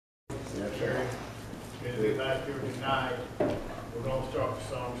be back here tonight. We're going to start the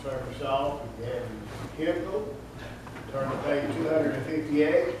song service off. We have hymnal. Turn to page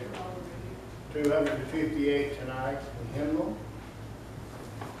 258. 258 tonight, the hymnal.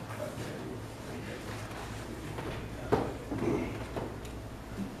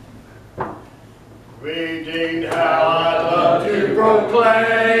 Redeemed, how I love to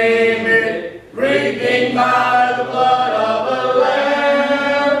proclaim it. Redeemed by the blood of a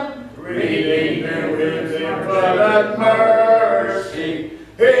lamb. Redeemed with infinite mercy.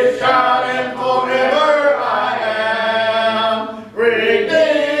 His child and forever I am. Redeemed,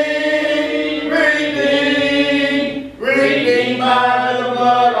 redeemed, redeemed by the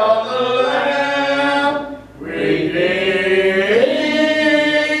blood of the lamb. Redeemed,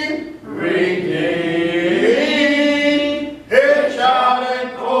 redeemed, his child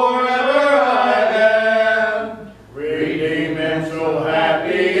and forever I am. Redeemed and so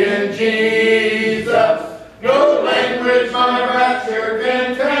happy in Jesus. No language my rapture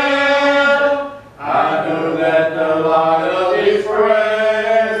can tell. I know that the light of his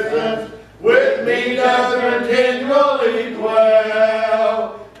presence with me does continually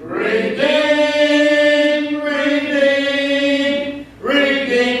dwell. Redeemed, redeemed,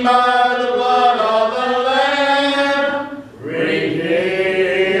 redeemed by the blood of the Lamb.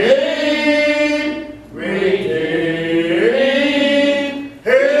 Redeemed, redeemed,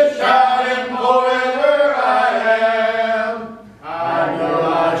 his child and forever I am. I know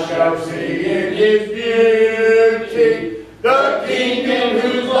I shall see in his beauty the King in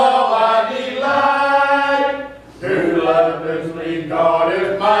whose law I delight. Who lovingly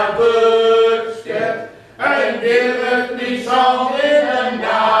guardeth my footsteps and giveth me song in the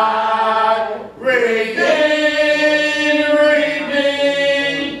night. Redeemed,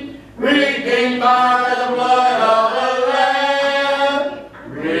 redeemed, redeemed by the blood of the Lamb.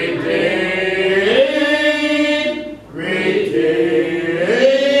 Redeemed, redeemed,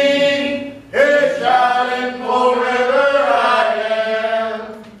 his child and forever I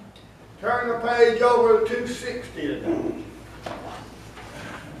am. Turn the page over to 260 tonight.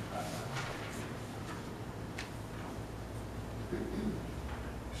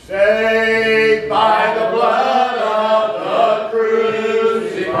 Saved by the blood of the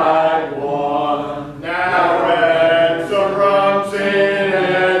crucified one, now ransomed from sin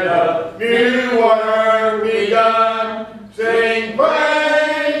and a new work begun. Sing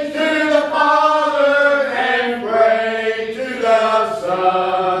praise to the Father and praise to the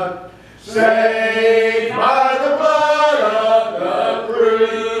Son. Saved by the blood of the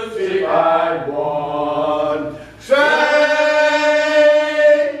crucified one. Saved,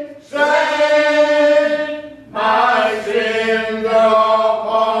 saved, my sins are all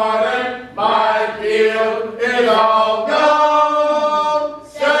pardoned, my guilt is all gone.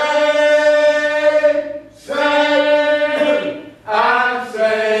 Saved, saved, I'm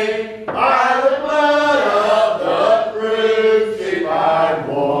saved by the blood of the crucified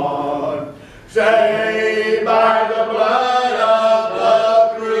one. Saved by the blood of the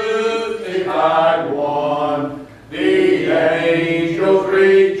crucified one. The angels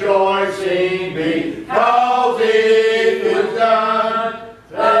rejoicing because it was done.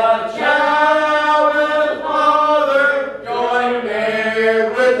 The child and Father join there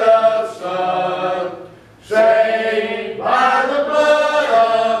with the Son. Saved by the blood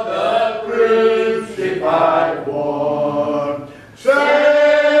of the crucified one.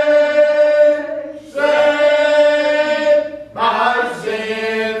 Saved, saved, my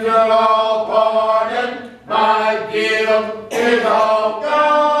sins are all pardoned, my guilt is all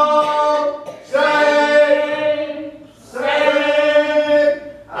gone. Saved, saved,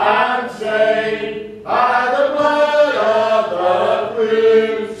 I'm saved by the blood of the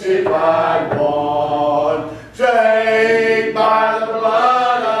crucified one. Saved by the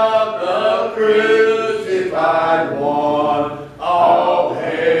blood of the crucified one. All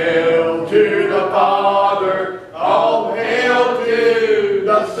hail to the Father, all hail to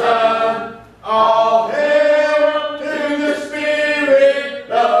the Son, all hail to the Spirit,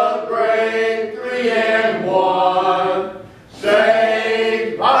 the great three and one.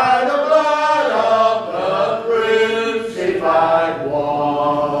 Saved by the blood of the crucified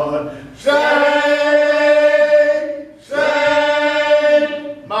one. Saved,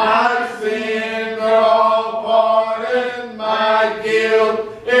 saved, my sins are all pardoned, my guilt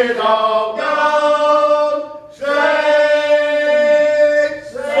is all gone. Saved,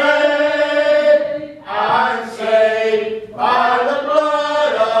 saved, I'm saved by the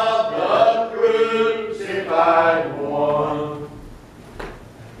blood of the crucified one.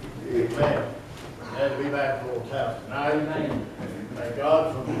 Amen. Glad to be back at the Lord's house tonight. Thank God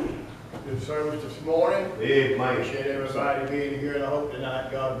for Good service this morning. Amen. Appreciate everybody being here, and I hope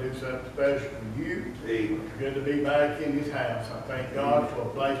tonight God will do something special for you. Amen. It's good to be back in His house. I thank God for a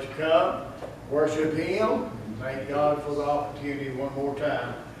place to come, worship Him, and thank God for the opportunity one more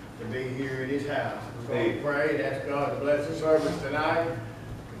time to be here in His house. We're going to pray and ask God to bless the service tonight.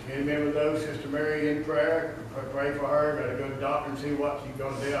 Continue to remember those, Sister Mary in prayer. Pray for her. Got to go to the doctor and see what she's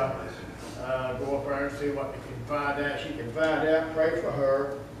going to do. Go up there and see what they can find out. She can find out. Pray for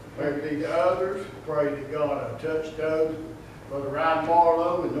her. Pray for these others. Pray that God will touch those. Brother Ryan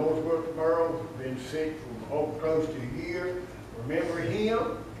Marlowe in North Wilkesboro has been sick for over close to a year. Remember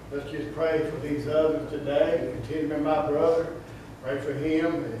him. Let's just pray for these others today. Continue to remember my brother. Pray for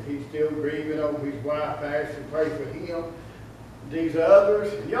him. And if he's still grieving over his wife passing, pray for him. These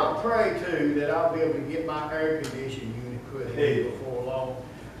others. And y'all pray too that I'll be able to get my air conditioning unit put in before long.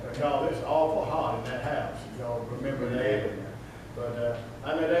 Because it's awful hot in that house. Y'all remember that. But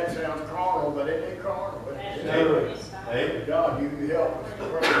I know that sounds carnal, but it ain't carnal. But hey, God, you help us to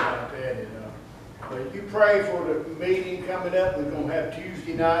pray about that. And, but you pray for the meeting coming up. We're going to have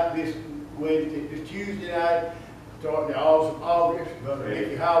Tuesday night this Wednesday. This Tuesday night, starting in August. Brother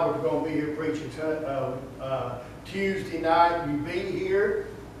Mickey Howard's going to be here preaching Tuesday night. You be here,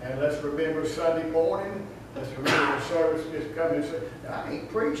 and let's remember Sunday morning. Let's remember the service this coming. I ain't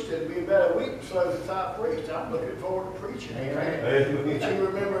preached. It'll be about a week or so since I preached. I'm looking forward to preaching. Amen. But you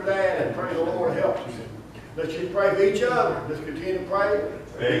remember that and pray the Lord helps us. Let's just pray for each other. Let's continue to pray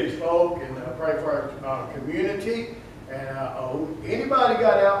for these folk and pray for our community. And anybody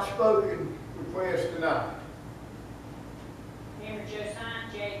got outspoken requests tonight? Remember Josiah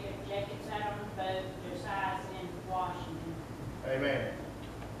and Jacob. Jacob's out on the boat. Josiah's in Washington. Amen.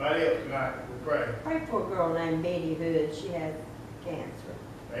 Anybody else tonight? We pray. Pray for a girl named Betty Hood. She has cancer.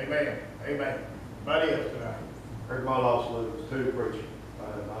 Amen. Amen. Anybody else tonight? Heard my lost little was too preaching.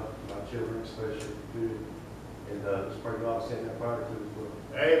 My children especially good. And just pray God send that fire to us.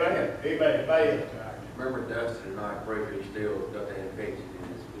 Amen. Amen. Anybody else tonight? Remember Dustin tonight, pray for he still got that infection in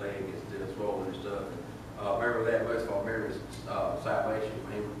his leg, it's still swollen and stuff. Remember that, most of all, remember his salvation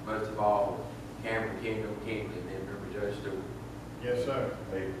for him, most of all, Cameron Kingdom, and then remember Judge Stewart. Yes, sir.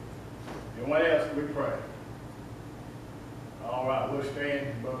 And what else do we pray? All right, we'll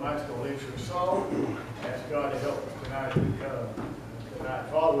stand. Brother Mike's going to lead us a song. Ask God to help us tonight as we come. Tonight,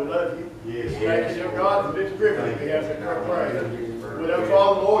 Father, we love you. Yes. Thank you, dear God, for this privilege we have to pray. We love,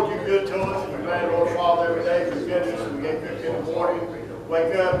 Father, Lord, you're good to us. We're glad, Lord, Father, every day for goodness. We get good in the morning.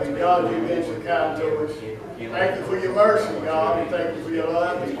 Wake up, and God, you've been so kind to us. Thank you for your mercy, God, and thank you for your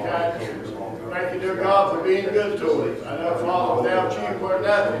love and kindness. Thank you, dear God, for being good to us. I know, Father, without you, we're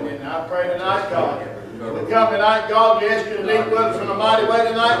nothing. And I pray tonight, God, we come tonight, God, we ask you to lead with us in a mighty way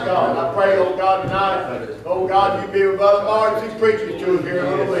tonight, God. I pray, oh God, tonight, oh God, you be with Brother Marty. He preaches to us here in a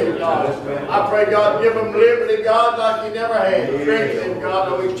little bit, God. I pray, God, give him liberty, God, like he never had. Strengthen him, God,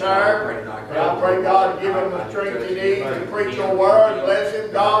 though he's tired. And I pray, God, give him the strength he needs to preach your word. Bless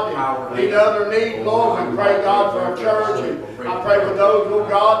him, God, and meet other needs, Lord. We pray, God, for our church. And I pray for those, oh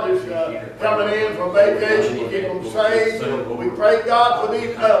God, that's coming in from vacation to get them saved. We pray, God, for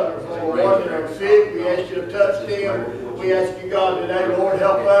these others, Lord, that are sick. We ask you to touch them. We ask you, God, today, Lord,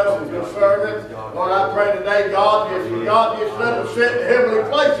 help us as your servants. Lord, I pray today, God, just let us sit in heavenly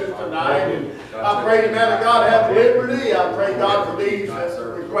places tonight. And I pray, man of God, have liberty. I pray, God, for these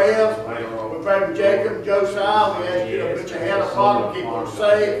requests. We pray for Jacob and Josiah. We ask you to put your hand upon them, keep them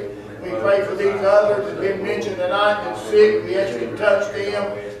safe. We pray for these others that have been mentioned tonight that's sick. We ask you to touch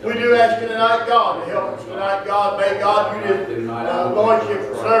them. We do ask you tonight, God, to help us tonight, God. May God, you just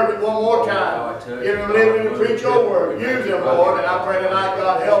Lordship serve it one more time. Give them liberty to preach your word. Use them, Lord. And I pray tonight,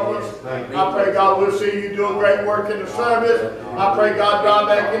 God, help us. I pray, God, we'll see you do a great work in the service. I pray, God, drive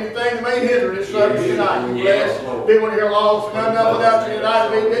back anything that may hinder this service tonight. Bless people here lost, none of without you tonight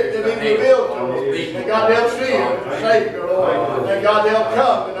to be revealed to us. And God, they'll see you as a Savior, Lord. And God, they'll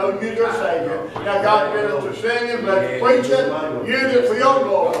come to know you, their Savior. Now, God, give us to sing it, let us preach it, use it for your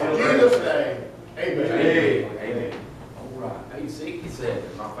glory. In Jesus' name, amen. Amen. All right.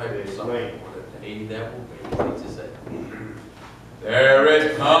 867, my favorite song. He that will be 867. There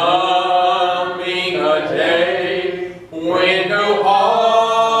is coming a day when no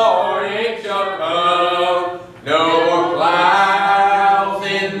heartache shall come, no more clouds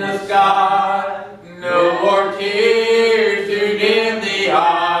in the sky, no more tears to dim the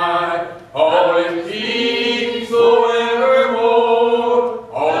eye. All is peace forevermore.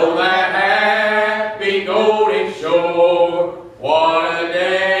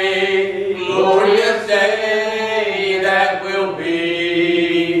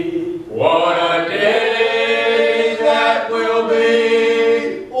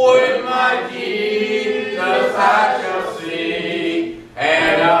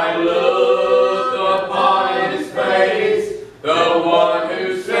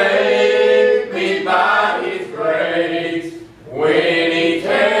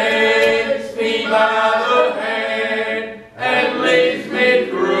 by the hand and leads me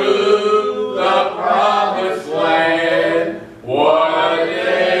through the promised land. What a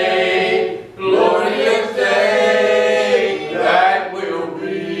day, glorious day that will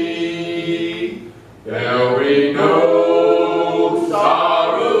be. There'll be no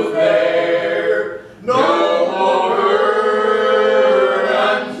sorrows there, no more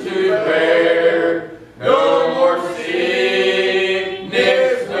burdens to bear, no more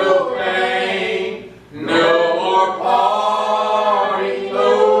sickness, no pain, no more parting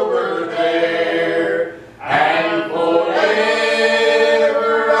over there, and forever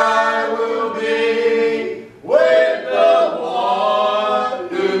I will be with the one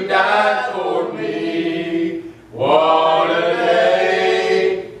who died for me. What a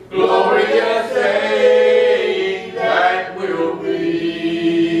day, glorious day that will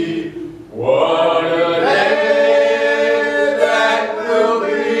be. What a day that will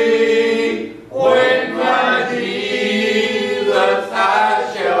be when my Jesus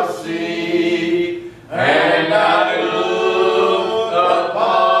I shall see, and I look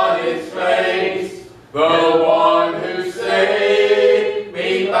upon his face, the one who saved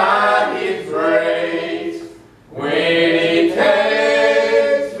me by his grace. When he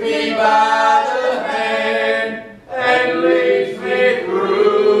takes me by the hand and leads me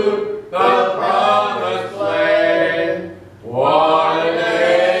through the promised land. What a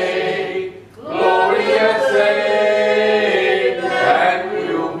day, glorious day that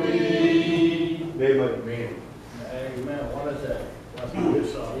will be. Amen. Amen. What is that? That's a good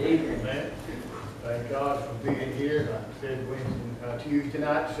song. Amen. Thank God for being here. Like I said, Tuesday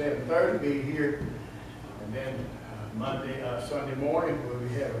night, 7:30, be here. And then Sunday morning, we'll be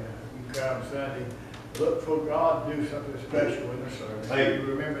having a crowd Sunday. Look for God to do something special in the service. Amen. You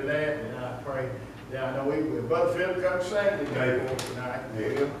remember that, and I pray that I know we will. Brother Phil, come sing today for us tonight.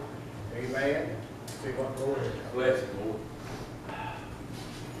 Will. Amen. See what the Lord is. Bless the Lord.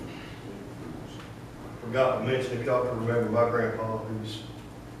 Forgot to mention, if y'all can remember my grandpa who's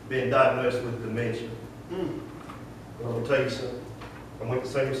been diagnosed with dementia. But I'm gonna tell you something. I went to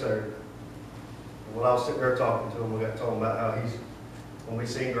see him Saturday. And while I was sitting there talking to him, we got talking about how he's gonna be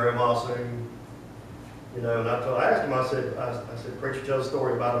seeing Grandma soon. You know, and I asked him, I said, preacher, tell a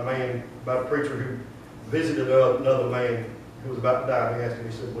story about a preacher who visited another man who was about to die. And he asked him,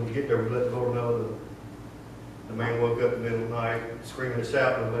 he said, when you get there, we let the Lord know that the man woke up in the middle of the night screaming and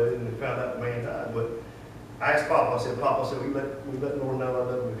shouting, and they found out the man died. But I asked Papa, I said, we let the Lord know I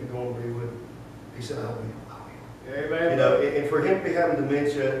love him if you're going to be with him. He said, I will. Amen. You know, and for him to be having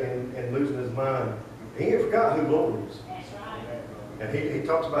dementia and losing his mind, he ain't forgot who Lord is. That's right. And he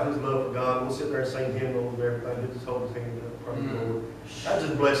talks about his love for God. We'll sit there and sing hymns and everything. He'll just hold his hand up, praise the Lord. That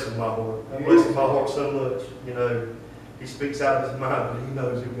just blesses my heart. That blesses my heart so much. You know, he speaks out of his mind, but he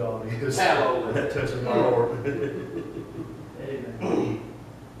knows who God is. Hallelujah. And that touches my heart. Amen.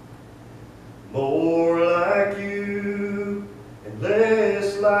 More like you and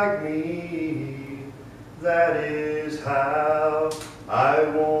less like me. That is how I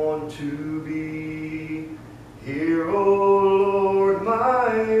want to be. Hear, O Lord, my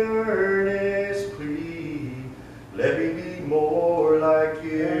earnest plea. Let me be more like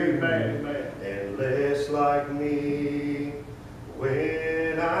you. Amen. And less like me.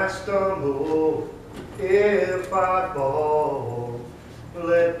 When I stumble, if I fall,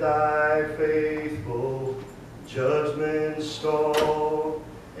 let thy faithful judgment stall,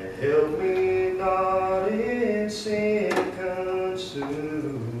 and help me not in sin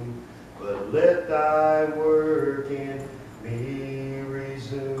consume, but let thy work in me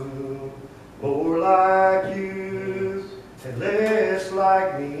resume. More like you and less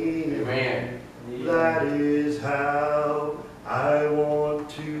like me. Amen. That is how I want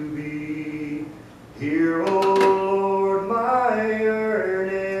to be. Hear, O Lord, my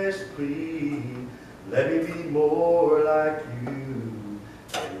earnest plea. Let me be more like you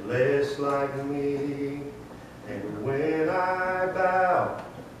and less like me. And when I bow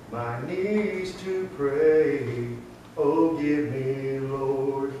my knees to pray, oh, give me,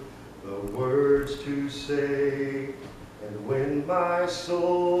 Lord, the words to say. And when my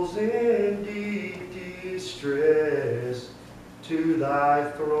soul's in deep distress, to thy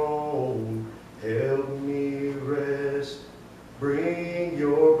throne help me rest. Bring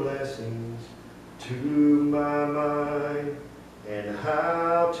your blessings to my mind, and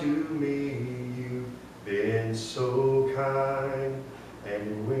how to me you've been so kind.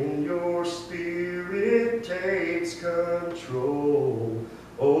 And when your spirit takes control,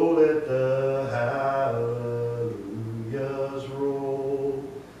 oh, let the hallelujahs roll.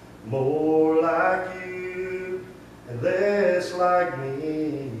 More like you and less like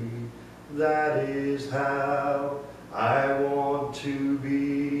me. that is how I want to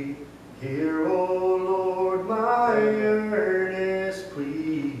be. Hear, O Lord, my earnest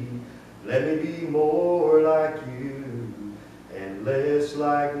plea. Let me be more like you and less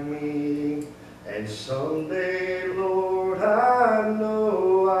like me. And someday, Lord, I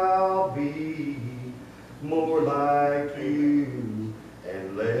know I'll be more like you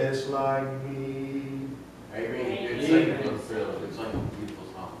and less like me. Amen. Good singing, Brother Phil. Good singing. Beautiful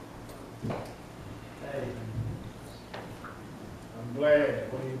song. I'm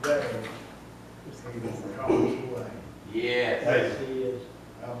glad when he died, he didn't call us away. Yes. Hey.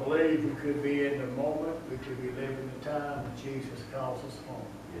 I believe we could be in the moment, we could be living the time that Jesus calls us home.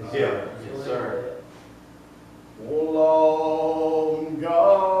 Yes, Yeah. sir. Yes, sir. Oh, long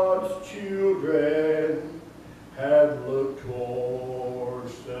God's children have looked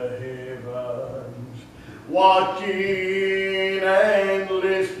towards the heavens, watching and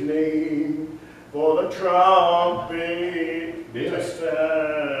listening for the trumpet to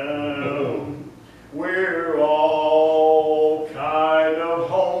sound. We're all kind of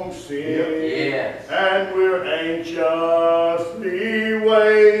homesick, Yes. and we're anxiously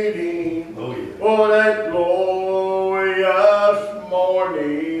waiting Oh, yeah. for that glorious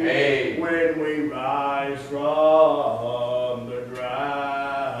morning, Hey. when we rise from the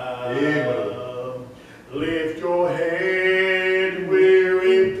ground. Yeah. Lift your head,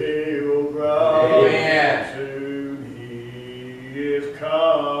 weary pilgrim. Amen. Soon he is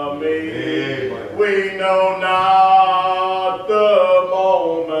coming. Amen. We know not the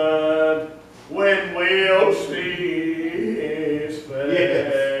moment when we'll see his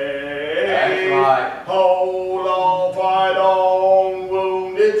face. That's right. Hold on, fight on,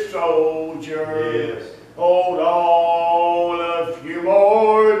 wounded soldier. Yes. Hold on a few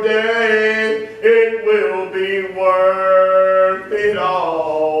more days. It will be worth it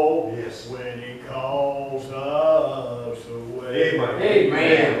all. Yes. When he calls us away. Amen.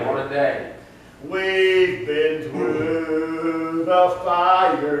 Amen. What a day. We've been through the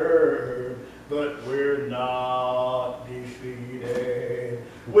fire, but we're not defeated.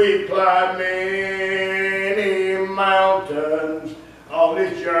 We've climbed many mountains on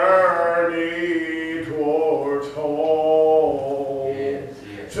this journey towards home. Yes,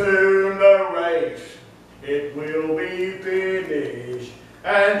 yes. Soon the race, it will be finished,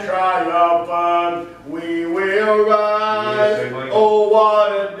 and triumphant we will rise. Yes, amen. Oh,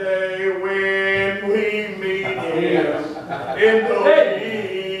 what a day when we meet him in the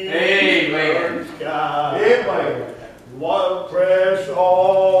eastern sky. Amen. What press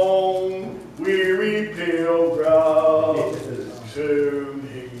on, weary pilgrim, soon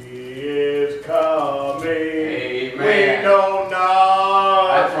he is coming. Amen. We know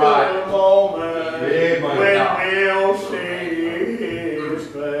not That's right. the moment Amen. when we'll see his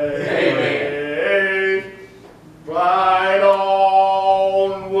face. Amen. Fight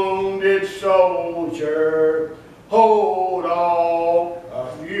on, wounded soldier, hold on a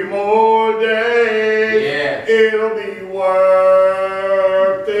few more days. Yes. It'll be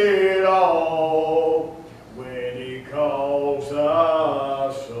worth it all when he calls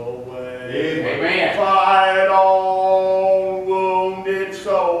us away. Amen. Fight on, wounded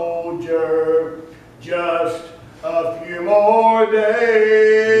soldier, just a few more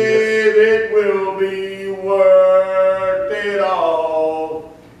days. It will be worth it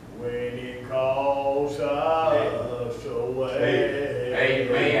all when he calls us away.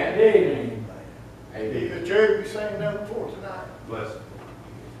 Amen. Amen. Amen. The church, we sang number 4 tonight. Bless.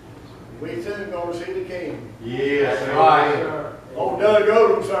 We soon gonna see the King. Yes. That's right. Oh, Doug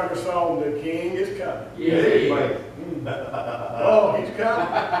Odom sang a song, "The King is coming." Amen. Oh, he's coming.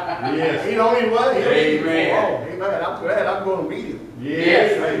 Yes. He's on his way. Amen. Oh, amen. I'm glad I'm gonna meet him.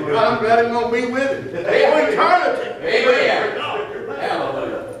 Yes. God, I'm glad I'm gonna be with him. For eternity. Amen. God.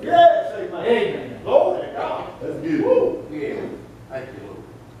 Hallelujah. Yes, amen. Glory to God. That's good. Woo. Yeah. Thank you, Lord.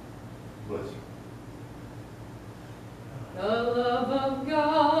 Bless you. The love of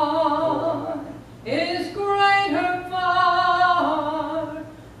God is greater far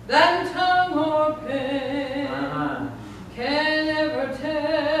than tongue or pen can ever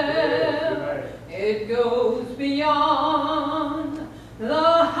tell. It goes beyond the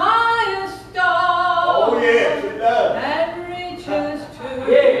highest star Oh, yes, it does. and reaches to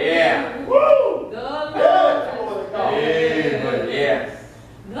Yeah. Woo. the Yes, glory to lowest God. Amen. Yes.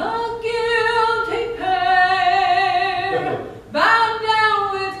 the guilty pair bound down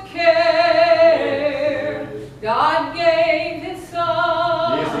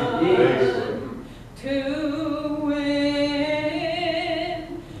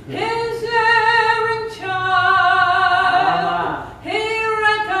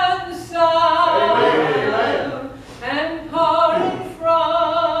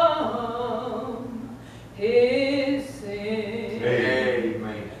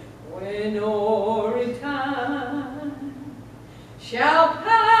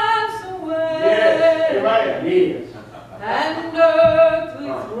Amen. Yes. and earthly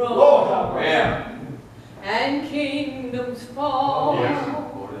throne, Lord. Yeah. and kingdoms fall. Yes.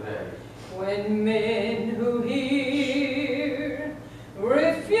 For today. When men who hear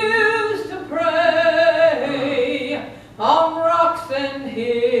refuse to pray on rocks and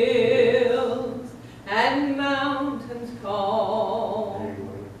hills and mountains call,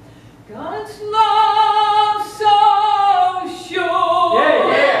 God's love so sure,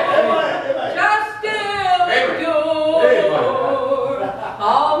 just still endure,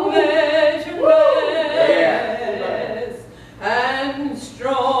 all measureless and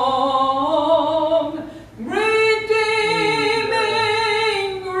strong,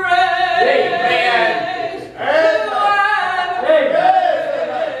 redeeming grace to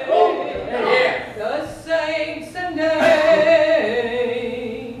Adam, the saints and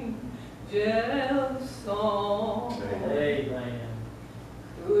angels song. Amen.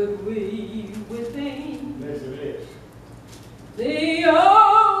 Could we within Yes, it is. the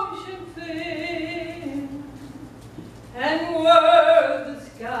ocean thin and were the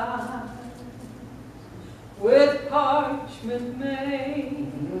sky with parchment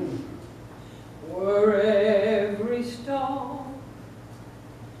made, were every star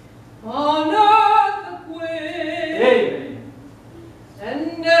on earth a queen, Amen.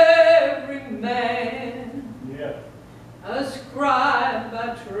 and every man Yeah. a scribe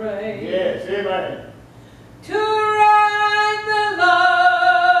by trade, Yes, amen. to write the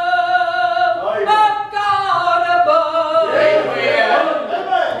love Oh, of yeah. God above. Amen. Yeah.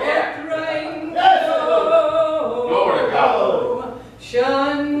 What rain Yes. Glory to God.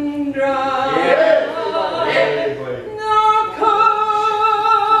 shone dry. Yes. Nor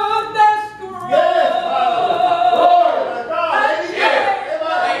could the scroll Yes. Glory to God.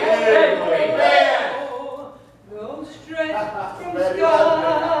 go stretched from Very sky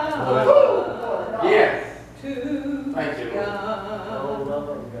Yes. to Thank you, Lord. sky. Oh, love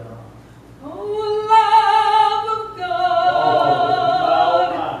of God. Oh, love of God, Oh,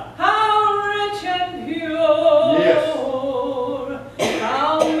 how rich and pure, Yes.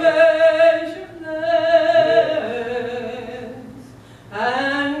 how measureless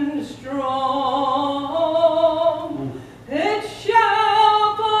and strong, it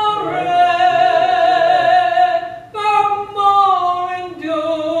shall forevermore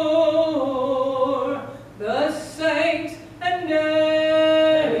endure, the saints and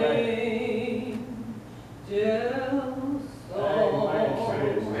angels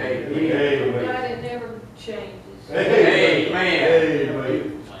song. Amen. God, it never changes. Amen.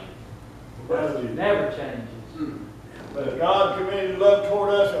 Never changes. But God commended love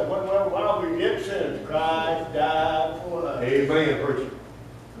toward us, and while we yet sinners, Christ died for us. Amen, preacher.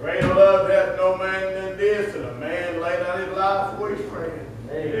 Greater love hath no man than this, and a man laid out his life for his friend.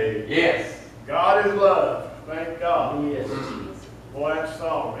 Amen. Yes. God is love. Thank God. Yes. Boy, that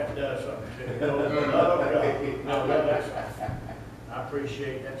song, that does something. The love of God. I love that song. I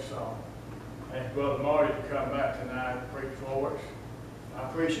appreciate that song. Thank Brother Marty to come back tonight and preach for us. I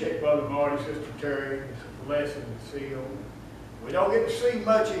appreciate Brother Marty, Sister Terry. It's a blessing to see them. We don't get to see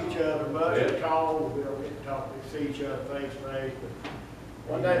much of each other, much at all. We don't get to talk, we see each other face to face. But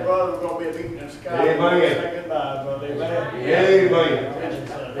one day, brother, we're going to be meeting in the sky. Amen. Say goodbye, brother. Amen.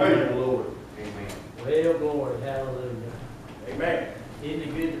 Amen. Amen. the Lord. Amen. Well, glory, hallelujah. Amen. Isn't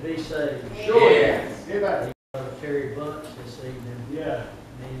it good to be saved? Sure. Yes. Amen. Brother Terry Bunch this evening, Yeah.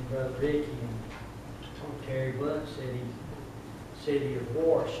 me and Brother Ricky, and Terry Bunch said he had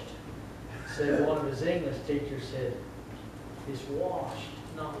washed. Said one of his English teachers said, it's washed,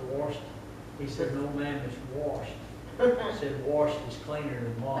 not washed. He said, no man is washed. He said, washed is cleaner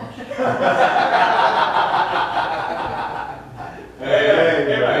than washed.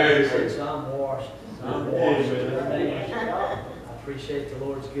 Amen. He said, so I'm washed. I'm washed. Amen. I appreciate the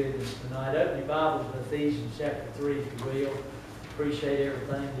Lord's goodness tonight. Open your Bibles to Ephesians chapter 3, if you will. Appreciate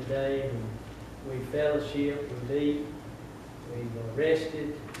everything today. We fellowship, we eat, we've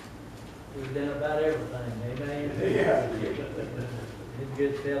rested, we've done about everything. Amen. Yeah. Been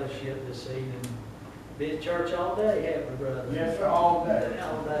good fellowship this evening. Been at church all day, haven't we, brother? Yes, sir, all day.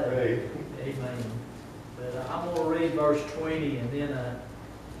 All day. Amen. But I'm going to read verse 20, and then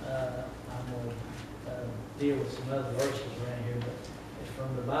I'm going to deal with some other verses around here. But it's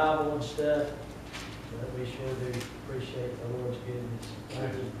from the Bible and stuff. But we sure do appreciate the Lord's goodness.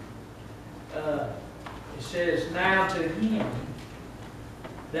 Thank you. It says, now to him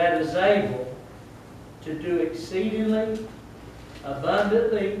that is able to do exceedingly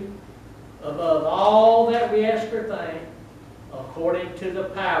abundantly above all that we ask or think, according to the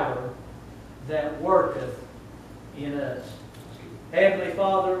power that worketh in us. Heavenly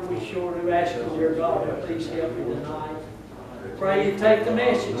Father, we sure do ask you, dear God, to please help me tonight. Pray you take the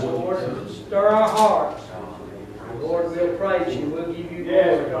message, Lord, and stir our hearts. Lord, we'll praise you. We'll give you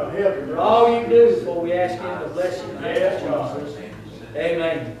glory for all you do, for we ask in the blessed name of Jesus.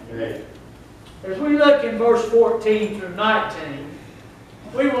 Amen. As we look in verse 14 through 19,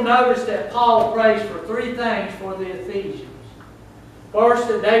 we will notice that Paul prays for three things for the Ephesians. First,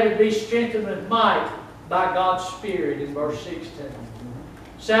 that they would be strengthened with might by God's Spirit in verse 16.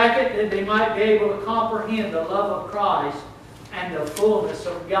 Second, that they might be able to comprehend the love of Christ and the fullness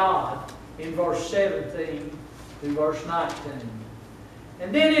of God in verse 17 through verse 19.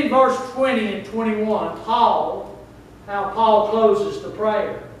 And then in verse 20 and 21, how Paul closes the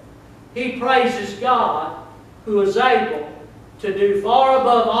prayer. He praises God who is able to do far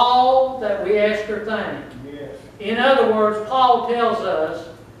above all that we ask or think. Yes. In other words, Paul tells us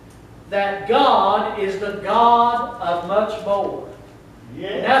that God is the God of much more.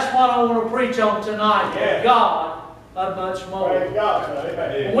 Yes. And that's what I want to preach on tonight, Yes. the God of much more. Praise God,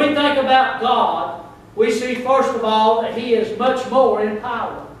 son. When we think about God, we see first of all that He is much more in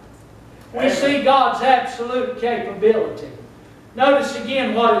power. We see God's absolute capability. Notice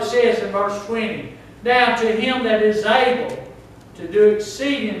again what it says in verse 20. Now to Him that is able to do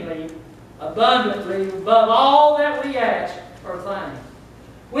exceedingly abundantly above all that we ask or think.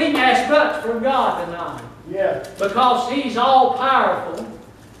 We can ask much from God tonight. Yes. Because He's all powerful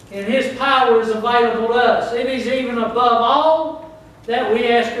and His power is available to us. It is even above all that we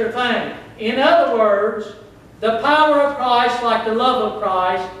ask or think. In other words, the power of Christ, like the love of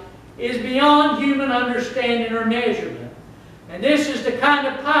Christ, is beyond human understanding or measurement. And this is the kind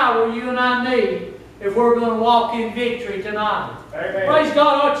of power you and I need if we're going to walk in victory tonight. Amen. Praise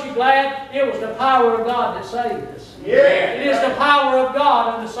God, aren't you glad it was the power of God that saved us? Yes. It is the power of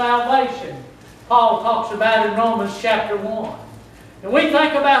God unto salvation. Paul talks about in Romans chapter 1. And we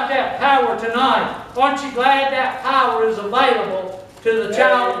think about that power tonight. Aren't you glad that power is available to the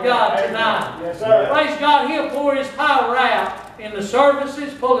child of God tonight? Yes, sir. Praise God, He'll pour His power out in the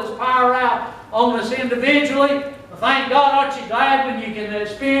services, pull His power out on us individually. Thank God, aren't you glad when you can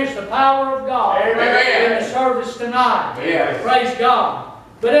experience the power of God Amen. in the service tonight? Yes. Praise God.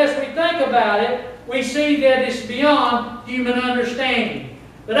 But as we think about it, we see that it's beyond human understanding.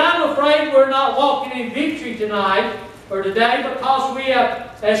 But I'm afraid we're not walking in victory tonight or today because we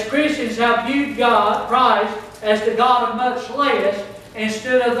have, as Christians, have viewed God, Christ, as the God of much less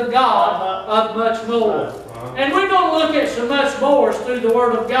instead of the God of much more. And we're going to look at some much more through the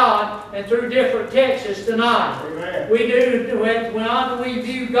Word of God and through different texts tonight. Amen. We do, when we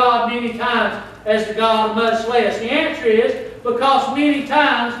view God many times as the God of much less. The answer is because many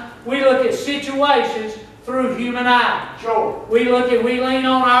times we look at situations through human eyes. Sure. We lean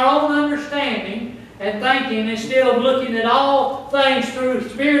on our own understanding and thinking instead of looking at all things through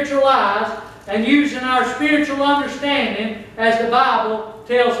spiritual eyes and using our spiritual understanding as the Bible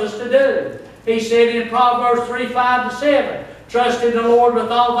tells us to do. He said in Proverbs 3:5-7, trust in the Lord with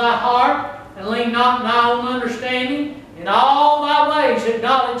all thy heart, and lean not on thy own understanding. In all thy ways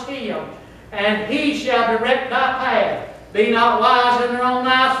acknowledge Him, and He shall direct thy path. Be not wise in their own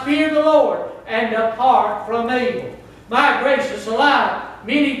eyes, fear the Lord, and depart from evil. My gracious alive,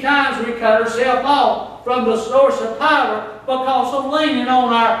 many times we cut ourselves off from the source of power because of leaning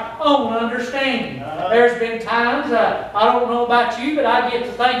on our own understanding. There's been times, I don't know about you, but I get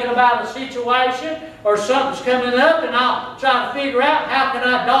to thinking about a situation or something's coming up and I'll try to figure out how can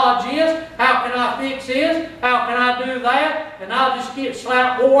I dodge this, how can I fix this, how can I do that, and I'll just get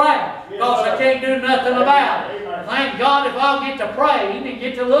slapped wore out because I can't do nothing about it. Thank God if I'll get to praying and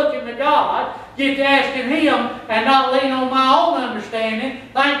get to looking to God, get to asking Him and not lean on my own understanding.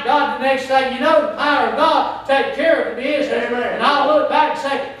 Thank God the next thing you know, the power of God take care of the business. Amen. And I'll look back and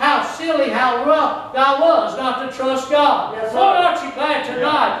say, how silly, how rough I was not to trust God. Yes, sir. Lord, aren't you glad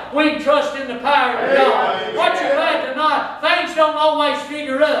tonight we can trust in the power of God? Amen. Aren't you glad tonight things don't always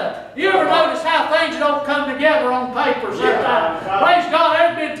figure up? You ever notice how things don't come together on paper sometimes? Yeah. Praise God,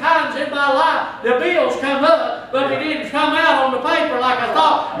 there's been times in my life the bills come up, but they didn't come out on the paper like I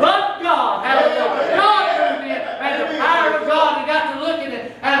thought. But God, hallelujah, God moved in, and the power of God, you got to look at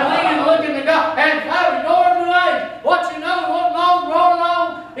it, and lean looking to God, and power Lord away. What you know, what long, roll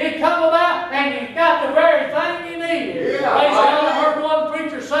along, it come about, and you got the very thing you needed. Yeah. Praise God, I heard one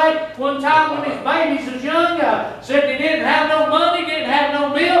preacher say one time when his babies was young, said he didn't have no money, didn't have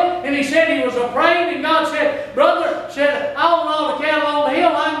no bill, and he said he was afraid, and God said, brother, said, I own all the cattle on the hill,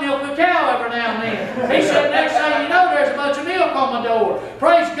 I can milk a cow every now and then. He said, next thing you know, there's a bunch of milk on my door.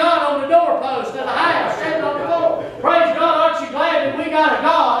 Praise God, on the doorpost of the house, sitting on the floor. Praise God, aren't you glad that we got a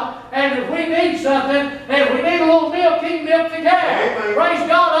God, and if we need something, if we need a little milk, He can milk the it down. Amen. Praise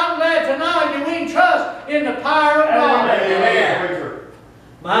God, I'm glad tonight that we can trust in the power of God. Amen.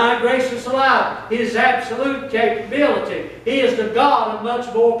 My gracious alive, His absolute capability. He is the God of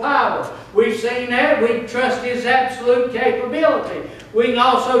much more power. We've seen that. We can trust His absolute capability. We can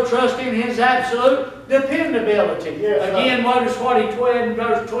also trust in His absolute dependability. Yes, Again, notice what He said in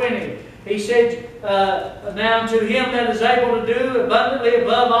verse 20. He said, now to Him that is able to do abundantly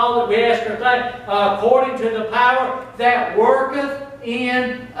above all that we ask or think, according to the power that worketh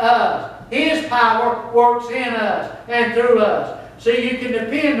in us. His power works in us and through us. So you can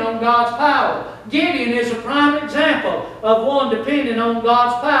depend on God's power. Gideon is a prime example of one depending on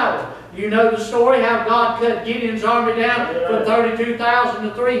God's power. You know the story how God cut Gideon's army down from 32,000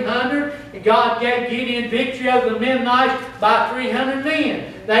 to 300. And God gave Gideon victory over the Midianites by 300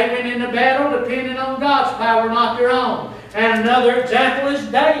 men. They went into battle depending on God's power, not their own. And another example is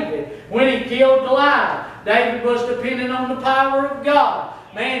David. When he killed Goliath, David was depending on the power of God.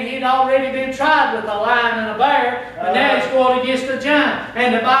 Man, he'd already been tried with a lion and a bear, and now he's going against a giant.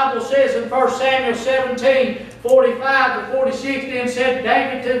 And the Bible says in 1 Samuel 17, 45 to 46, then said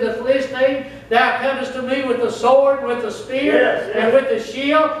David to the Philistine, Thou comest to me with the sword, with the spear, and with the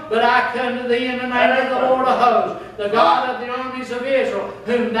shield, but I come to thee in the name of the Lord of hosts, the God of the armies of Israel,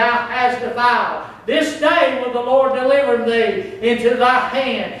 whom thou hast defiled. This day will the Lord deliver thee into thy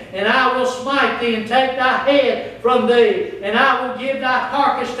hand, and I will smite thee and take thy head from thee, and I will give thy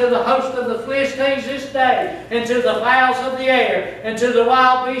carcass to the host of the Philistines this day, and to the fowls of the air, and to the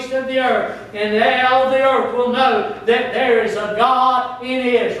wild beasts of the earth, and all the earth will know that there is a God in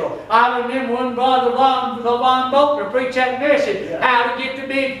Israel. I remember when Brother Von Boltner preached that message, how to get the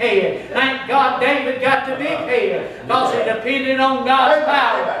big head. Thank God David got the big head, because he depended on God's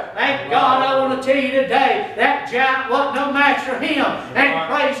power. Thank God, I want to tell you today, that giant wasn't no match for him. And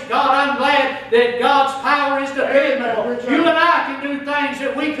praise God, I'm glad that God's power is dependable. You and I can do things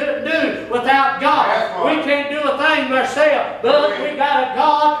that we couldn't do without God. We can't do a thing ourselves, but we got a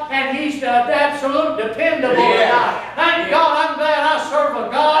God, and He's the absolute dependable God. Thank God, I'm glad I serve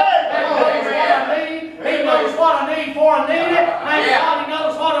a God that knows what I need. He knows what I need before I need it. Thank God He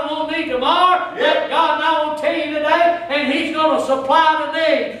knows what I'm going to need tomorrow. Thank God, and I will tell you today, and He's going to supply the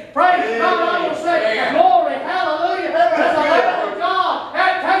need. Praise God, I will say glory, hallelujah, to the Lamb of God.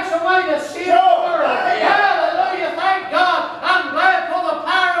 That takes away the sin of the world. Hallelujah, thank God. I'm glad for the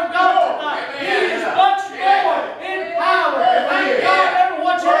power of God tonight. He is much more in power. Thank God,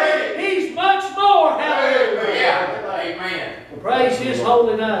 everyone say He's much more. Hallelujah. Amen. Praise His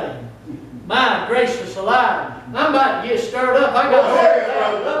holy name. My gracious alive. I'm about to get stirred up. I got to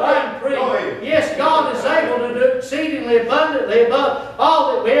Yes, God is able to do exceedingly abundantly above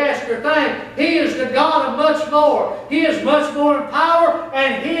all that we ask or think. He is the God of much more. He is much more in power,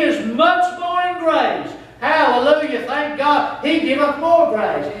 and He is much more in grace. Hallelujah. Thank God. He giveth more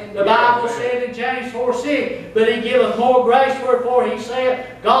grace. The Bible said in James 4:6, but He giveth more grace, wherefore He saith,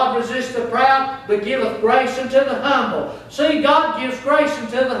 God resists the proud, but giveth grace unto the humble. See, God gives grace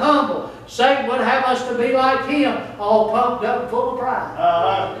unto the humble. Satan would have us to be like him, all pumped up and full of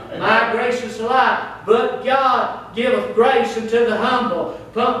pride. My gracious alive. But God giveth grace unto the humble,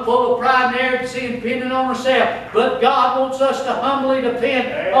 pumped full of pride and arrogancy and depending on herself. But God wants us to humbly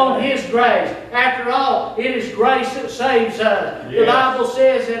depend on His grace. After all, it is grace that saves us. The Bible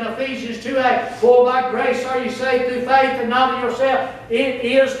says in Ephesians 2:8, for by grace are you saved through faith, and not of yourself. It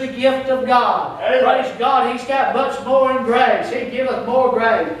is the gift of God. Praise God, He's got much more in grace. He giveth more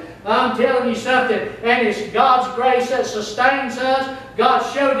grace. I'm telling you something, and it's God's grace that sustains us. God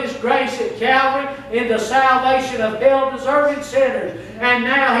showed His grace at Calvary in the salvation of hell-deserving sinners. And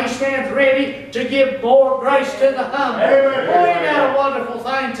now He stands ready to give more grace to the humble. Boy, isn't that a wonderful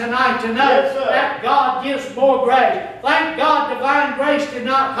thing tonight to know that God gives more grace. Thank God divine grace did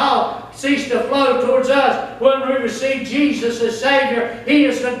not cease to flow towards us when we received Jesus as Savior. He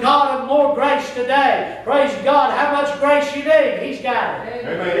is the God of more grace today. Praise God. How much grace you need, He's got it.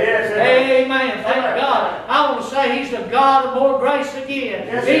 Amen. Thank God. I want to say He's the God of more grace again.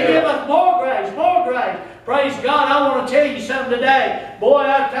 He giveth more grace, more grace. Praise God. I want to tell you something today. Boy,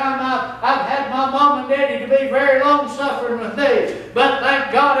 that time I've had my mom and daddy to be very long-suffering with me. But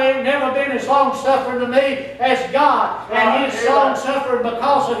thank God they ain't never been as long-suffering to me as God. And His long-suffering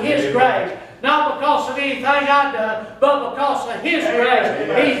because of His grace. Not because of anything I've done, but because of His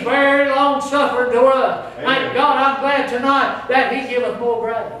grace. He's very long-suffering to us. Thank God, I'm glad tonight that He giveth more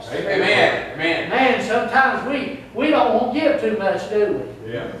grace. Amen. Amen. Man, sometimes we don't want to give too much, do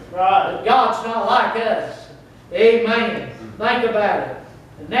we? Yeah. But God's not like us. Amen. Think about it.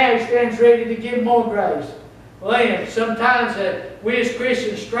 And now He stands ready to give more grace. Well, then, sometimes we as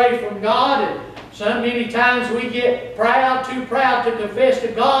Christians stray from God, and So many times we get proud, too proud to confess to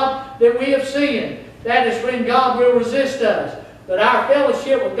God that we have sinned. That is when God will resist us. But our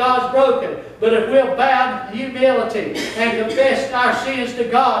fellowship with God's broken. But if we'll bow in humility and confess our sins to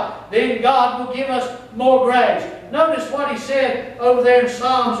God, then God will give us more grace. Notice what he said over there in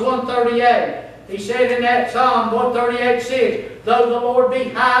Psalms 138. He said in that Psalm 138:6, though the Lord be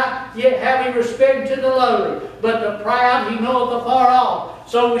high, yet have he respect to the lowly. But the proud he knoweth afar off.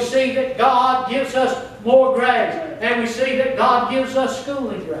 So we see that God gives us more grace. And we see that God gives us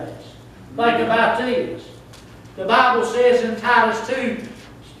schooling grace. Think about this. The Bible says in Titus 2,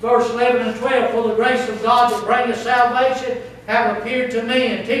 verse 11 and 12, for the grace of God that bringeth salvation have appeared to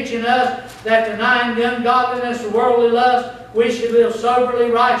men, teaching us that denying the ungodliness of worldly lust, we should live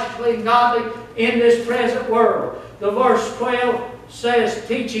soberly, righteously, and godly in this present world. The verse 12 says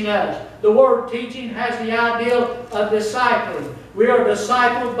teaching us. The word teaching has the ideal of discipling. We are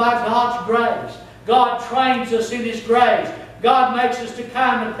discipled by God's grace. God trains us in His grace. God makes us the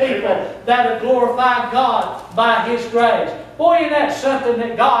kind of people that have glorified God by His grace. Boy, isn't that something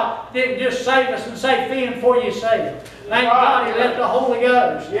that God didn't just save us and say, fend for yourself. Thank God He left the Holy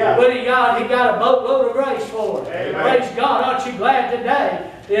Ghost. But He got a boatload of grace for it. Praise God. Aren't you glad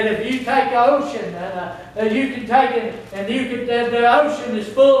today that if you take the ocean and you can take it and the ocean is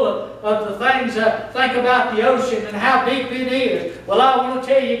full of the things, think about the ocean and how deep it is. Well, I want to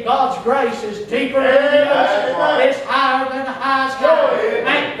tell you, God's grace is deeper than the ocean. It's higher than the highest high.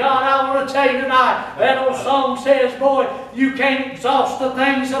 Thank God. I want to tell you tonight, that old song says, boy, you can't exhaust the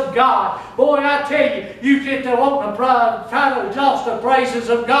things of God. Boy, I tell you, you get to want to try to exhaust the praises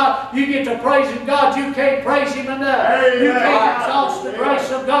of God. You get to praising God, you can't praise Him enough. You can't exhaust the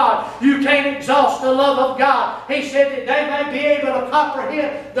grace of God. You can't exhaust the love of God. He said that they may be able to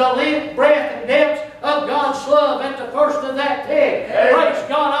comprehend the length, breadth, and depth of God's love at the first of that text. Praise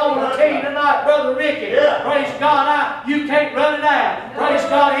God. I want to tell you tonight, Brother Ricky, praise God, you can't run it out. Praise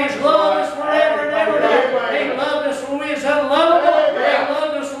God, His love is forever and ever. He loved us when we was unlovable. He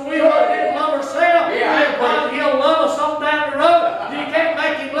loved us when we didn't love ourselves. And God, He'll love us on down the road. You can't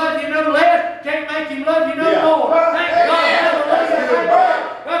make Him love you no less. Can't make Him love you no more. Thank God.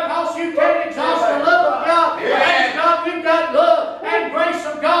 Hallelujah. Because you can't exhaust the love of God. Praise God, we've got love and grace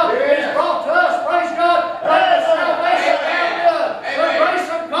of God is brought to us. Praise God. Let the salvation come to us. The grace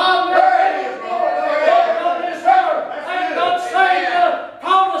of God will be on this earth. And God saved us,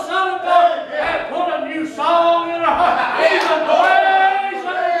 called us out of darkness, and put a new song in our heart. Even praise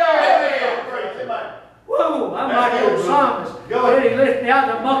of God. Whoa, I'm like the old psalmist. He lift me out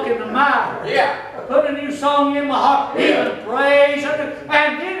of the muck and the mire. Put a new song in my heart. Even praise of God.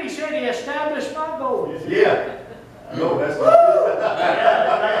 And then He said He established my goals. No, that's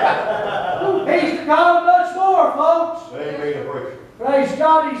He's the God of much more, folks. Amen, preacher. Praise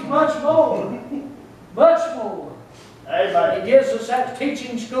God, He's much more. Much more. He gives us that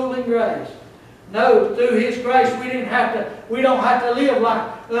teaching, schooling grace. No, through His grace we don't have to live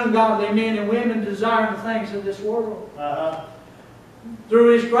like ungodly men and women desiring the things of this world.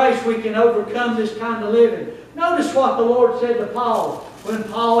 Through His grace we can overcome this kind of living. Notice what the Lord said to Paul when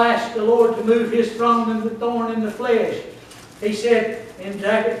Paul asked the Lord to move his thorn in the flesh. He said in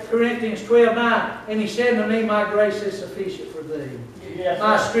 2 Corinthians 12:9, and he said to me, my grace is sufficient for thee.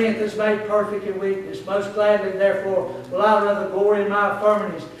 My strength is made perfect in weakness. Most gladly, therefore, will I rather glory in my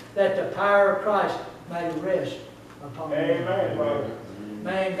infirmities, that the power of Christ may rest upon me. Amen.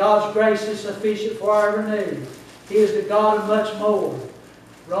 Man, God's grace is sufficient for our need. He is the God of much more.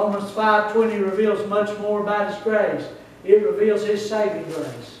 Romans 5:20 reveals much more about His grace. It reveals His saving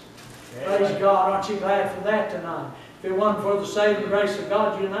grace. Praise God. Aren't you glad for that tonight? If it wasn't for the saving grace of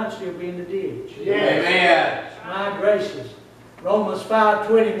God, you and I'd still be in the ditch. Amen. My gracious. Romans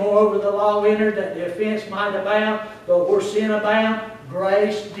 5:20, moreover the law entered that the offense might abound, but where sin abound,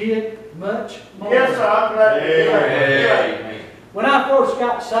 grace did much more. Yes, sir. I'm glad to hear that. When I first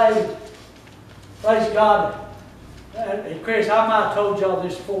got saved, praise God, and Chris, I might have told y'all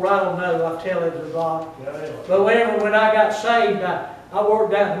this before, I don't know, I'll tell it a lot. But when I got saved, I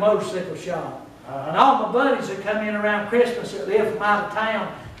worked down at the motorcycle shop. And all my buddies that come in around Christmas that live from out of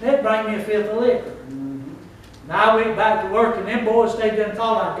town, they'd bring me a fifth of liquor. And I went back to work, and them boys, they done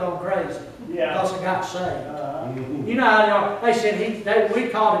thought I'd gone crazy because I got saved. You know how they are. They said, we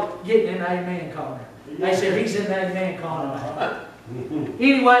called it getting in the amen corner. They said, he's in the amen corner now.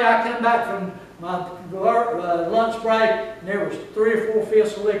 Anyway, I come back from my lunch break, and there was 3 or 4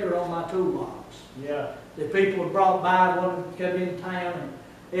 fifths of liquor on my toolbox. That people had brought by, wanted to come in town, and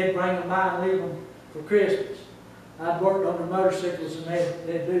they'd bring them by and leave them for Christmas. I'd worked on their motorcycles, and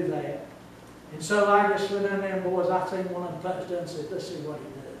they'd do that. And so I just went in there, and boys, I seen one of them touched and said, let's see what he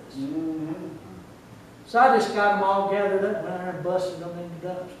does. So I just got them all gathered up and went there and busted them in the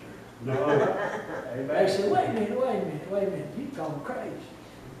dumpster. No. They Amen. said, wait a minute, you've gone crazy.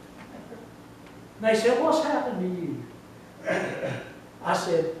 And they said, what's happened to you? I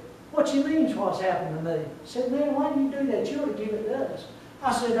said, what you mean what's happened to me? He said, man, why do you do that? You ought to give it to us.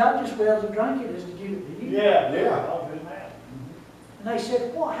 I said, I'd just rather drink it as to give it to you. Yeah, yeah. I'll do that. And they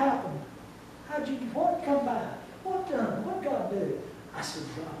said, what happened? What come by? What done? What God do? I said,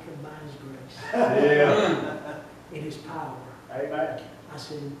 God come by His grace. Yeah. In His power. Amen. I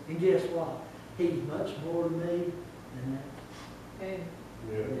said, and guess what? He's much more to me than that. And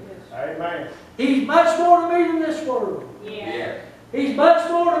Yeah. Amen. He's much more to me than this world. Yeah. He's much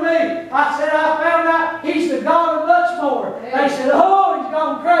more to me. I said, I found out He's the God of much more. They said, oh, He's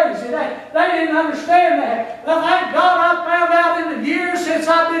gone crazy. They didn't understand that. But thank God I found out in the years since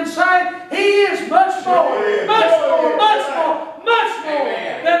I've been saved, He is much more, much more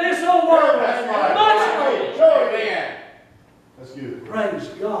Amen. than this old world. That's right. Much Amen. That's good. more. Praise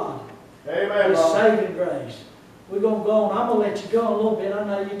God. Amen, His brother. saving grace. We're going to go on. I'm going to let you go in a little bit. I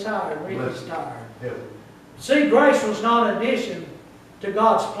know you're tired. Ricky's tired. Help. See, grace was not an addition to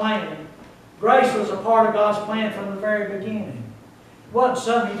God's plan. Grace was a part of God's plan from the very beginning. It wasn't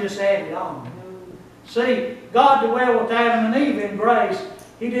something He just added on. See, God dwelt with Adam and Eve in grace.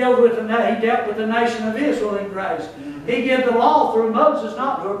 He dealt with the nation of Israel in grace. He gave the law through Moses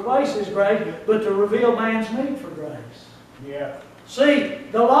not to replace His grace, but to reveal man's need for grace. Yeah. See,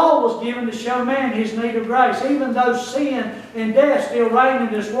 the law was given to show man his need of grace. Even though sin and death still reign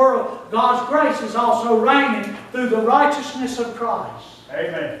in this world, God's grace is also reigning through the righteousness of Christ.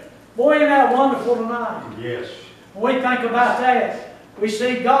 Amen. Boy, isn't that wonderful tonight? Yes. When we think about that, we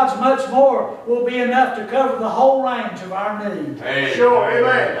see God's much more will be enough to cover the whole range of our needs. Amen. Sure.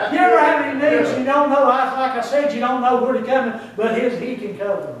 Amen. That's You ever good. have any needs Yeah. you don't know? Like I said, you don't know where they're coming, but He can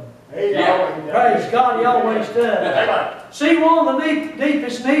cover them. He Yeah. always does. Praise God, He always does. Amen. See, one of the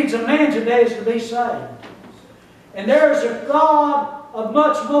deepest needs of man today is to be saved. And there is a God of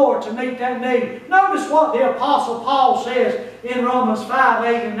much more to meet that need. Notice what the Apostle Paul says in Romans 5,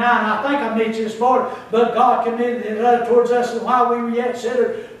 8, and 9. I think I mentioned this before, but God commended it towards us, and while we were yet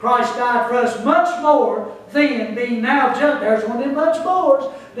sinners, Christ died for us. Much more then, being now just, there's one of them much mores,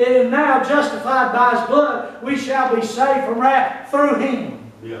 being now justified by His blood, we shall be saved from wrath through Him.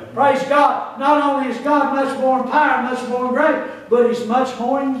 Yeah. Praise God. Not only is God much more in power, much more in grace, but He's much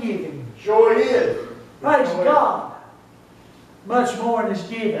more in giving. Sure He is. Praise Sure God. Much more in His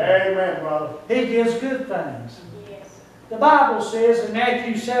giving. Amen, brother. He gives good things. Yes. The Bible says in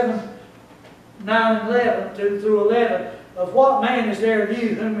Matthew 7, 9 and 11, 2 through 11, of what man is there of you,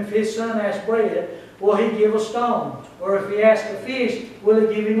 whom if his son asks bread, will he give a stone? Or if he asks a fish, will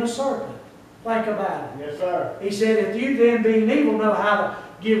he give him a serpent? Think about it. Yes, sir. He said, if you then being evil know how to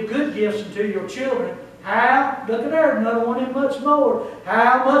give good gifts unto your children, how, look at there, another one and much more,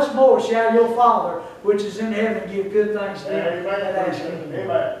 how much more shall your Father, which is in heaven, give good things to them that ask Him?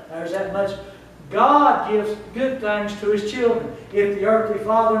 Amen. There's that much. God gives good things to His children. If the earthly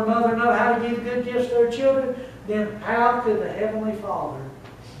father and mother know how to give good gifts to their children, then how could the heavenly Father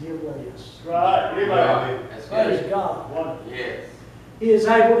give less? Right. Amen. That's Praise good. God. Wonderful. Yes. He is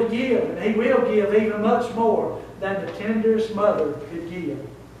able to give, and He will give even much more than the tenderest mother could give.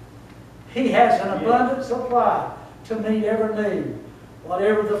 He has an abundant supply to meet every need.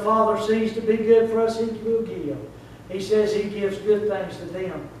 Whatever the Father sees to be good for us, He will give. He says He gives good things to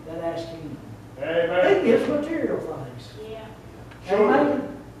them that ask Him. Amen. He gives material things. Yeah. Sure.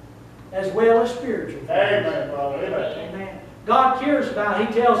 Amen. As well as spiritual things. Amen, brother. Amen. Amen. God cares about it.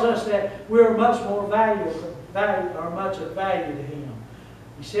 He tells us that we're much more valuable, much of value to Him.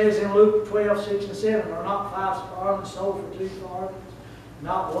 He says in Luke 12, 6 and 7, are not 5 farthings sold for 2 farthings?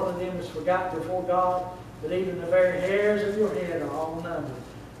 Not one of them is forgotten before God, but even the very hairs of your head are all numbered.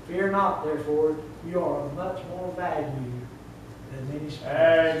 Fear not, therefore, you are of much more value than many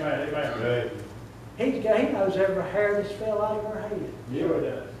sparrows. Amen. Amen. He knows every hair that's fell out of your head. Sure He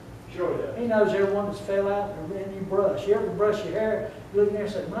does. Sure He does. He knows every one that's fell out and you brush. You ever brush your hair, you look in there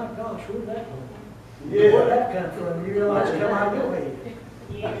and say, my gosh, where'd that come from? Yeah. Where'd that come from? You realize it come out of your head.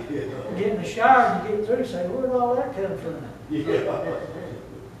 Yeah. You get in the shower and you get through and say, where'd all that come from? Yeah.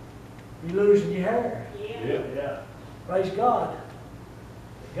 You're losing your hair. Yeah. Yeah. Yeah. Praise God.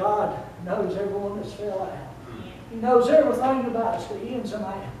 God knows everyone that's fell out. Yeah. He knows everything about us, the ins and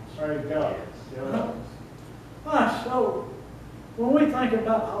outs. Praise God. Yeah. My soul. When we think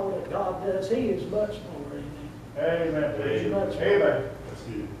about all that God does, He is much more in it. Amen. There's much more. Amen. That's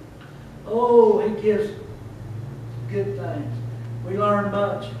good. Oh, He gives good things. We learn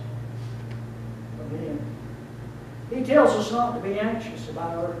much from Him. He tells us not to be anxious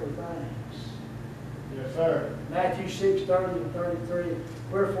about earthly things. Yes, sir. Matthew 6:30 and 33.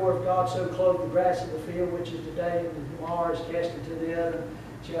 Wherefore, if God so clothe the grass of the field, which is today and tomorrow is cast into the oven,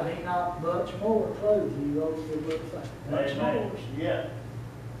 shall he not much more clothe you, O you little faith? Much more. Yeah.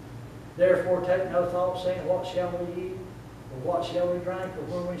 Therefore take no thought, saying, what shall we eat? Or what shall we drink? Or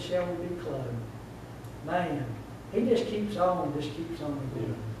when we shall we be clothed? Man, he just keeps on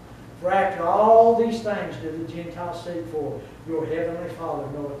doing. For after all these things do the Gentiles seek for, your heavenly Father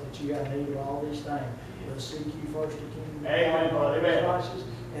knoweth that you have need of all these things. But seek ye first the kingdom of God and all his righteousness,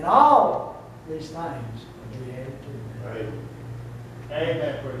 and all these things will be added to you.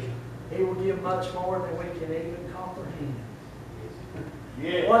 Amen, preacher. He will give much more than we can even comprehend.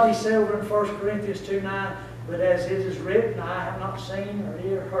 Yes. What he said over in 1 Corinthians 2:9, but as it is written, I have not seen or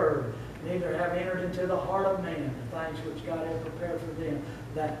ear heard, neither have entered into the heart of man the things which God hath prepared for them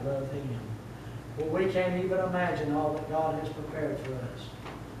that love him. Well, we can't even imagine all that God has prepared for us.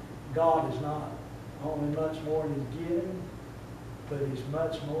 God is not only much more in his giving, but he's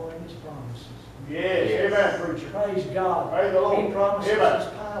much more in his promises. Yes. Amen, preacher. Praise God. Praise the Lord. He promises Amen. his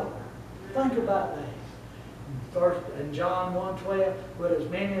power. Think about that. First, in John 1:12, but as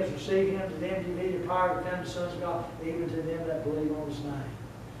many as receive him, to them give he the power to become the sons of God, even to them that believe on his name.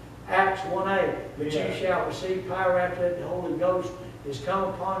 Acts 1:8, but Yeah. you shall receive power after that the Holy Ghost is come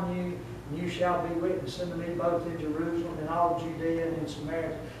upon you, and you shall be witnesses unto me both in Jerusalem and all Judea and in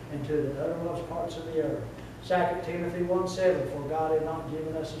Samaria and to the uttermost parts of the earth. 2 Timothy 1:7, for God hath not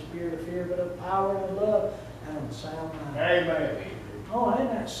given us a spirit of fear, but of power and love and of a sound mind. Amen. Oh,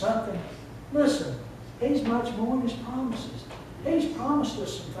 ain't that something? Listen, he's much more in his promises. He's promised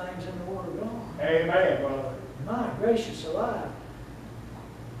us some things in the Word of God. Amen, brother. My gracious alive.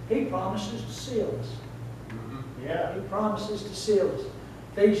 He promises to seal us. Yeah. He promises to seal us.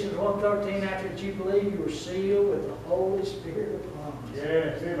 Ephesians 1:13, after that you believe, you are sealed with the Holy Spirit of promise.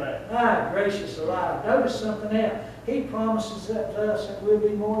 Yes. Amen. My gracious alive. Notice something else. He promises that to us that we'll be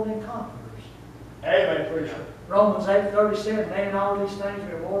more than conquerors. Amen, preacher. Romans 8:37, nay, in all these things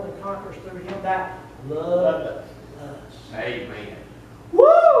we are more than conquerors through him that loved us. Amen.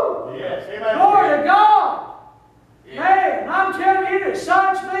 Woo! Yes. Amen. Glory to God! Yeah. Man, I'm telling you, it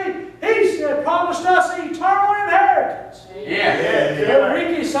excites me. He said, promised us eternal inheritance. Yeah. Yes. That Amen.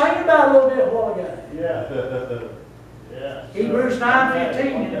 Ricky sang about a little bit a while ago. Yeah. Yeah. Hebrews So,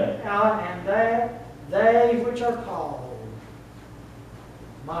 9:15, okay. and that they which are called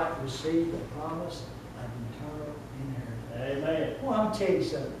might receive the promise of eternal inheritance. Amen. Well, I'm telling you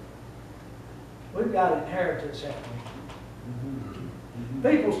something. We've got inheritance, haven't we?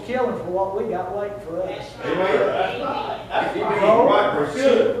 People's killing for what we got waiting for us. That's Amen. right. That's right. That's Amen. right. Right, we're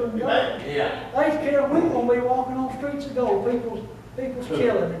good. Amen. Yeah. They kill. We're going to be walking on streets of gold. People's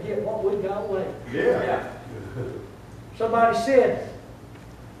killing to get what we got waiting. Yeah. Somebody said,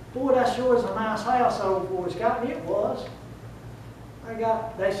 boy, that sure is a nice house old boy's got. And it was.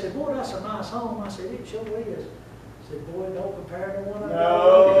 They said, boy, that's a nice home. I said, it sure is. I said, boy, don't compare to one of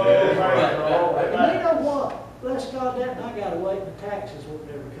No. them. Amen. And you know what? Bless God, that and I got to wait and the taxes won't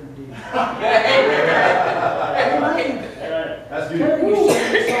never come due. Amen. Amen. That's Tell good. you,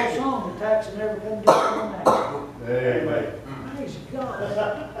 sing this old song, the taxes never come due on that. Amen. Praise God.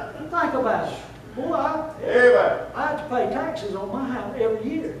 Think about it. Boy, I Amen. have to pay taxes on my house every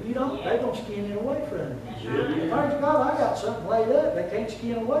year. You don't, they don't skin it away from me. That's Praise right. God, I got something laid up, they can't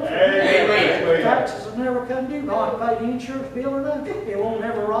skin away from me. Amen. Taxes will never come due. I have to pay the insurance bill or nothing. It won't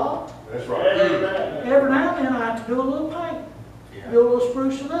never rot. That's right. Amen. Every now and then I have to do a little paint. Yeah. Do a little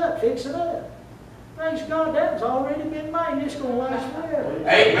spruce it up, fix it up. Praise God, that's already been made. It's going to last forever.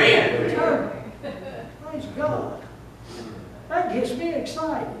 Amen. Eternal. Praise God. That gets me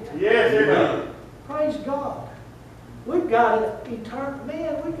excited. Yes. Amen. Praise God. We've got it eternal.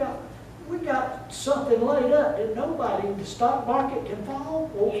 Man, we got something laid up that nobody in the stock market can fall,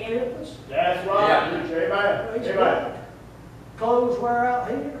 won't strip us. That's right. Yeah. Amen. Praise Amen. God. Clothes wear out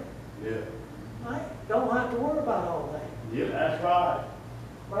here. Yeah. I don't have to worry about all that. Yeah. That's right.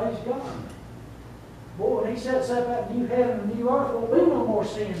 Praise God. Boy, when he sets up that new heaven and new earth, there'll be no more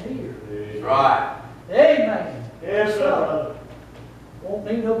sin here. That's right. Amen. Yes, sir. Won't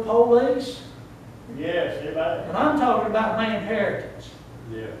need no police. Yes. Amen. And I'm talking about my inheritance.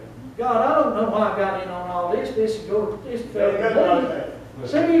 Yeah. God, I don't know why I got in on all this. This is Very good, very brother.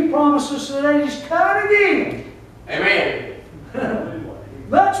 See, he promises that he's coming again. Amen.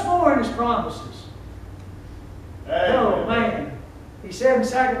 Much more in his promises. Oh, Amen. man. He said in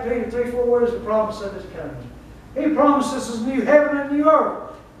 2 Peter 3:4, what is the promise of his coming? He promises us a new heaven and a new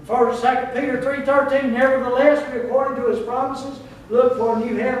earth. First, 2 Peter 3:13, nevertheless, we, according to his promises, look for a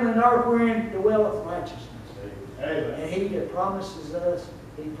new heaven and earth wherein dwelleth righteousness. Amen. And he that promises us,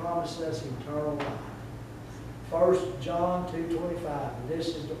 he promised us eternal life. 1 John 2:25.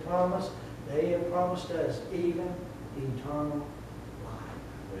 This is the promise they have promised us, even eternal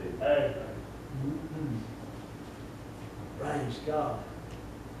life. Amen. Mhm. Praise God.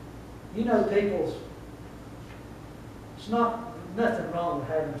 You know, people's, it's nothing wrong with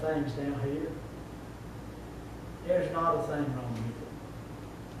having things down here. There's not a thing wrong with it.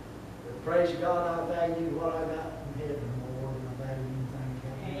 But praise God, I value what I got in heaven more than I value anything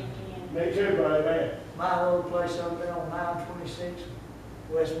down here. Amen. Me too, brother, man. My little place over there on 926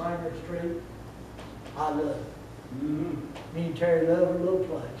 West Maynard Street, I love it. Mm-hmm. Me and Terry love our little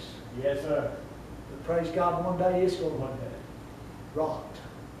place. Yes, sir. But praise God, one day it's going to One day. rot.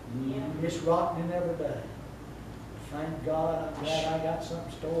 Yeah. It's rotting every day. Thank God, I'm glad I got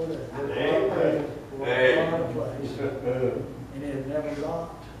something stored up. Amen. A lot of place. And it'll never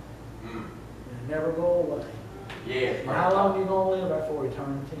rot. Mm. It'll never go away. Yes. And how long you going to live there for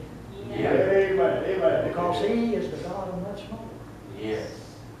eternity? Yeah. Amen. Amen. Because He is the God of much more. Yes.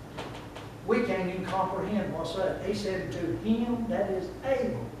 We can't even comprehend what's that. He said, to Him that is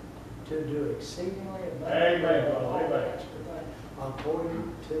able to do exceedingly abundantly Amen, above all amen. that we think,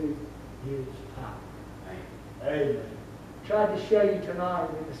 according to His power. Amen. Tried to show you tonight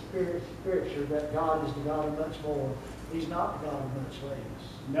in the scripture that God is the God of much more. He's not the God of much less.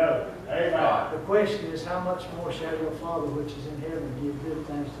 No. Amen. The question is, how much more shall your Father which is in heaven give good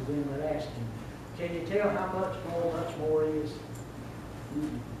things to them that ask Him? Can you tell how much more is?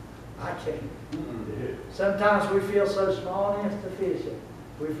 I can't. Mm. Sometimes we feel so small and insufficient.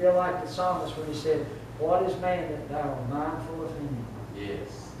 We feel like the psalmist when he said, what is man that thou art mindful of him?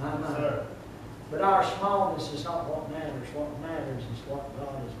 Yes. My mind. Sir. But our smallness is not what matters. What matters is what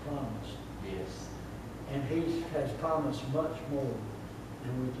God has promised. Yes. And He has promised much more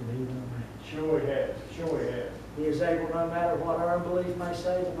than we can even imagine. Sure he has. Sure he has. He is able, no matter what our unbelief may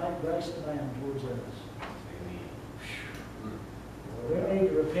say, to make grace abound towards us. Amen. We need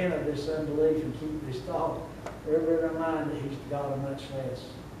to repent of this unbelief and keep this thought ever in our mind that He's the God of much less.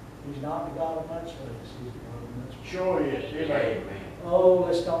 He's not the God of much less. He's the God of much more. Sure he is. Amen. Amen. Oh,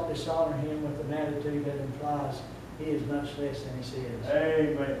 let's not dishonor Him with an attitude that implies He is much less than He says.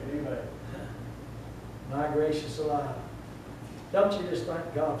 Amen. Amen. My gracious alive. Don't you just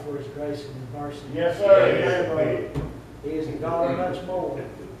thank God for His grace and His mercy? Yes, sir. Yes. Amen. He is the God of much more.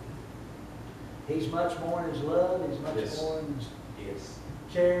 He's much more in His love. He's much Yes. more in His Yes.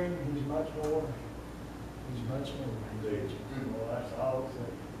 caring. He's much more. He's much more. Indeed. Well, that's all it's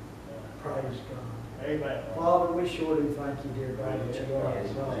saying. Praise God. Amen. Father, we sure do thank you, dear God, that you are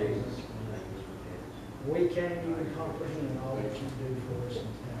Yes, God. Jesus. We can't even comprehend all that you do for us and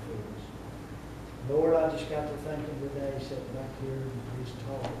have for us. Lord, I just got to thinking today, sitting back here and just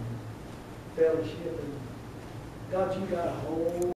talking, fellowship, and God, you got a whole